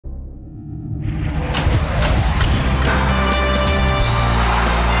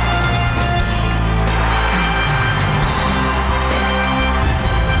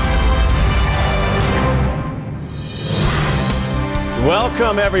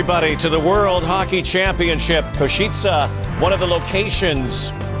Welcome, everybody, to the World Hockey Championship. Košice, one of the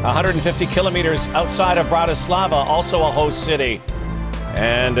locations, 150 kilometers outside of Bratislava, also a host city.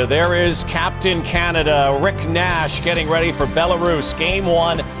 And there is Captain Canada, Rick Nash, getting ready for Belarus. Game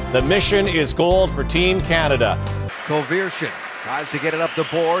 1, the mission is gold for Team Canada. Kovirshin tries to get it up the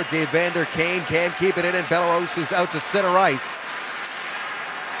boards. Evander Kane can't keep it in, and Belarus is out to center ice.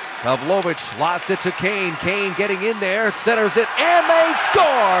 Pavlovich lost it to Kane. Kane getting in there, centers it, and they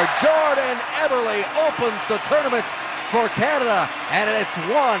score! Jordan Eberle opens the tournament for Canada, and it's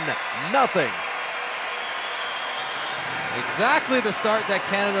 1-0. Exactly the start that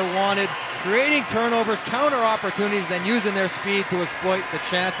Canada wanted, creating turnovers, counter opportunities, and using their speed to exploit the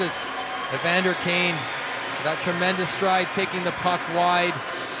chances. Evander Kane, that tremendous stride, taking the puck wide,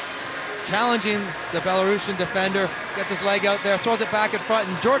 challenging the Belarusian defender, gets his leg out there, throws it back in front,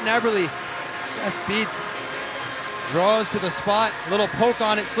 and Jordan Eberle just beats, draws to the spot, little poke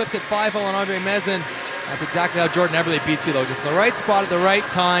on it, slips it 5-0 on Andre Mezin. That's exactly how Jordan Eberle beats you, though, just in the right spot at the right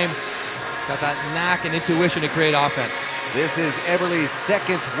time. He's got that knack and intuition to create offense. This is Eberle's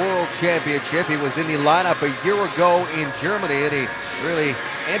second World Championship. He was in the lineup a year ago in Germany, and he really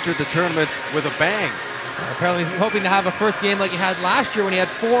entered the tournament with a bang. Apparently he's hoping to have a first game like he had last year when he had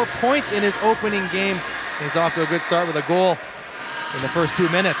 4 points in his opening game. He's off to a good start with a goal in the first 2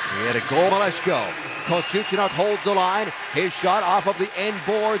 minutes. He had a goal. Maleshko. Kostiuchinok holds the line. His shot off of the end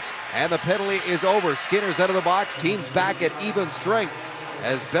boards, and the penalty is over. Skinner's out of the box. Team's back at even strength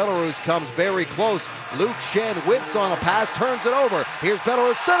as Belarus comes very close. Luke Shen whips on a pass, turns it over. Here's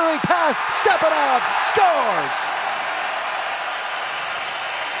Belarus centering pass, stepping out, scores!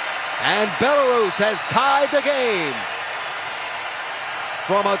 And Belarus has tied the game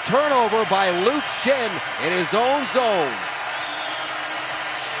from a turnover by Luke Shen in his own zone.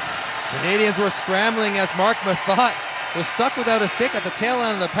 Canadians were scrambling as Mark Mathot was stuck without a stick at the tail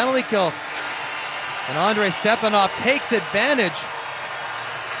end of the penalty kill. And Andrei Stepanov takes advantage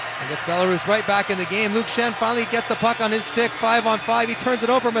and gets Belarus right back in the game. Luke Shen finally gets the puck on his stick, 5-on-5. He turns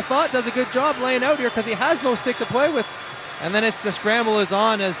it over. Mathot does a good job laying out here because he has no stick to play with. And then it's the scramble is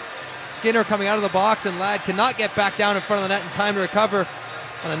on as Skinner coming out of the box, and Ladd cannot get back down in front of the net in time to recover.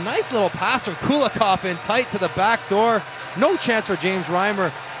 And a nice little pass from Kulikov in tight to the back door. No chance for James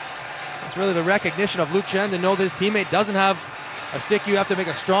Reimer. It's really the recognition of Luke Shen to know that his teammate doesn't have a stick. You have to make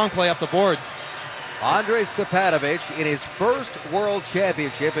a strong play up the boards. Andrei Stepanovich in his first World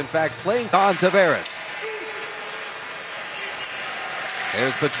Championship, in fact, playing on Tavares.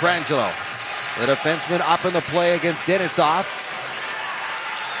 There's Pietrangelo, the defenseman up in the play against Denisov.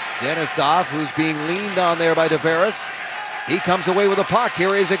 Denisov, who's being leaned on there by Tavares. He comes away with the puck.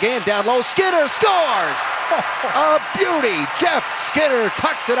 Here he is again, down low. Skinner scores! A beauty! Jeff Skinner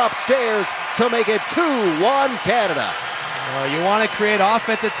tucks it upstairs to make it 2-1 Canada. You want to create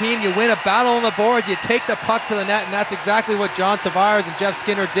offensive team, you win a battle on the board, you take the puck to the net, and that's exactly what John Tavares and Jeff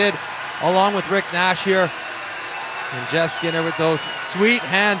Skinner did, along with Rick Nash here. And Jeff Skinner with those sweet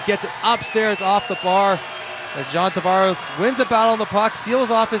hands gets it upstairs off the bar as John Tavares wins a battle on the puck,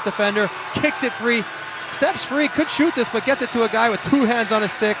 seals off his defender, kicks it free, steps free, could shoot this, but gets it to a guy with 2 hands on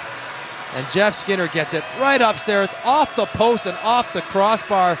his stick. And Jeff Skinner gets it right upstairs, off the post and off the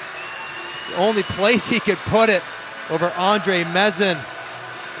crossbar. The only place he could put it, over Andre Mezin.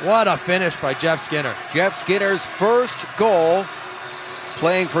 What a finish by Jeff Skinner. Jeff Skinner's first goal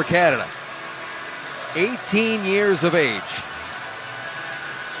playing for Canada. 18 years of age.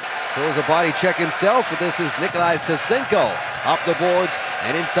 Throws a body check himself, but this is Nikolai Stasenko up the boards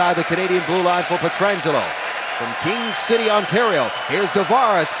and inside the Canadian blue line for Pietrangelo. From King City, Ontario, here's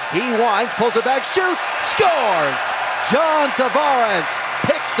Tavares. He winds, pulls it back, shoots, scores! John Tavares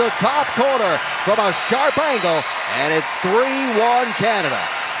picks the top corner from a sharp angle, and it's 3-1 Canada.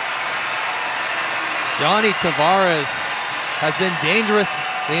 Johnny Tavares has been dangerous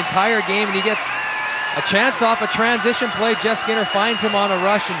the entire game, and he gets a chance off a transition play. Jeff Skinner finds him on a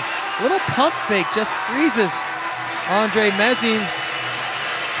rush, and a little pump fake just freezes Andre Mezin.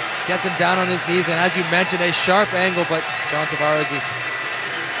 Gets him down on his knees, and as you mentioned, a sharp angle, but John Tavares is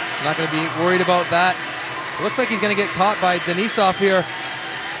not going to be worried about that. It looks like he's going to get caught by Denisov here.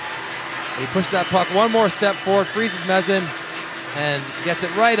 He pushes that puck one more step forward, freezes Mezin, and gets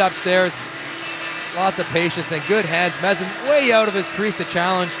it right upstairs. Lots of patience and good hands. Mezin way out of his crease to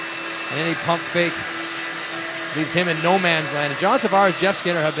challenge, and any pump fake leaves him in no man's land. And John Tavares, Jeff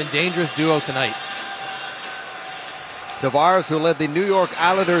Skinner have been dangerous duo tonight. Tavares, who led the New York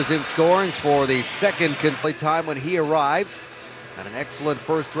Islanders in scoring for the second consecutive time when he arrives, and an excellent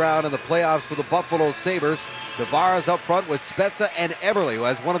first round in the playoffs for the Buffalo Sabres. Tavares up front with Spezza and Eberle, who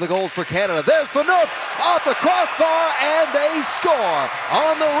has one of the goals for Canada. There's Phaneuf off the crossbar, and they score.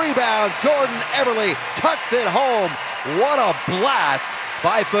 On the rebound, Jordan Eberle tucks it home. What a blast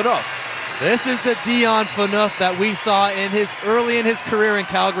by Phaneuf. This is the Dion Phaneuf that we saw early in his career in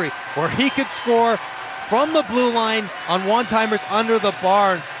Calgary, where he could score from the blue line on one-timers under the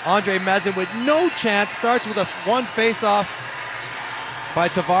bar. And Andre Mezin with no chance starts with one face-off by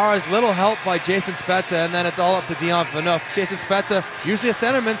Tavares, little help by Jason Spezza, and then it's all up to Dion Phaneuf. Jason Spezza, usually a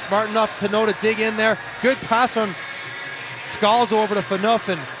centerman, smart enough to know to dig in there. Good pass from Scalzo over to Phaneuf,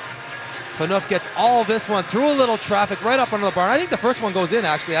 and Phaneuf gets all this one through a little traffic right up under the bar. I think the first one goes in,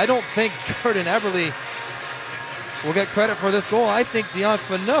 actually. I don't think Jordan Eberle will get credit for this goal. I think Dion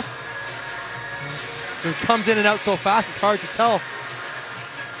Phaneuf comes in and out so fast it's hard to tell.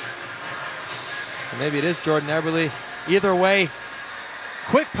 Or maybe it is Jordan Eberle. Either way,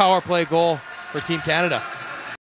 quick power play goal for Team Canada.